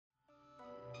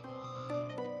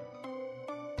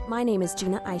My name is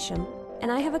Gina Isham,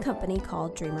 and I have a company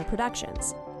called Dreamer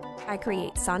Productions. I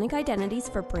create sonic identities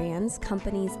for brands,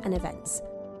 companies, and events.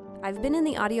 I've been in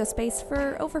the audio space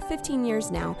for over 15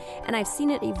 years now, and I've seen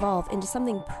it evolve into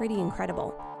something pretty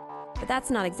incredible. But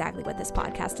that's not exactly what this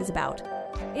podcast is about.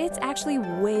 It's actually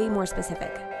way more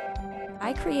specific.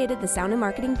 I created the Sound and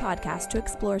Marketing podcast to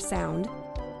explore sound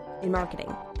in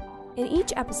marketing. In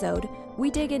each episode, we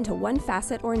dig into one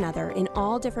facet or another in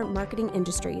all different marketing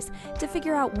industries to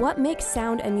figure out what makes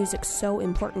sound and music so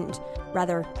important,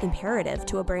 rather imperative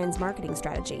to a brand's marketing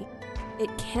strategy.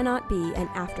 It cannot be an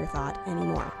afterthought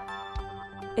anymore.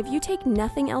 If you take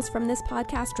nothing else from this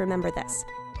podcast, remember this: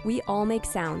 we all make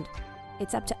sound.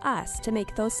 It's up to us to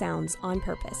make those sounds on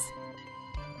purpose.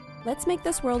 Let's make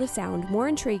this world of sound more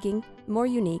intriguing, more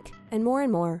unique, and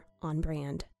more on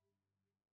brand.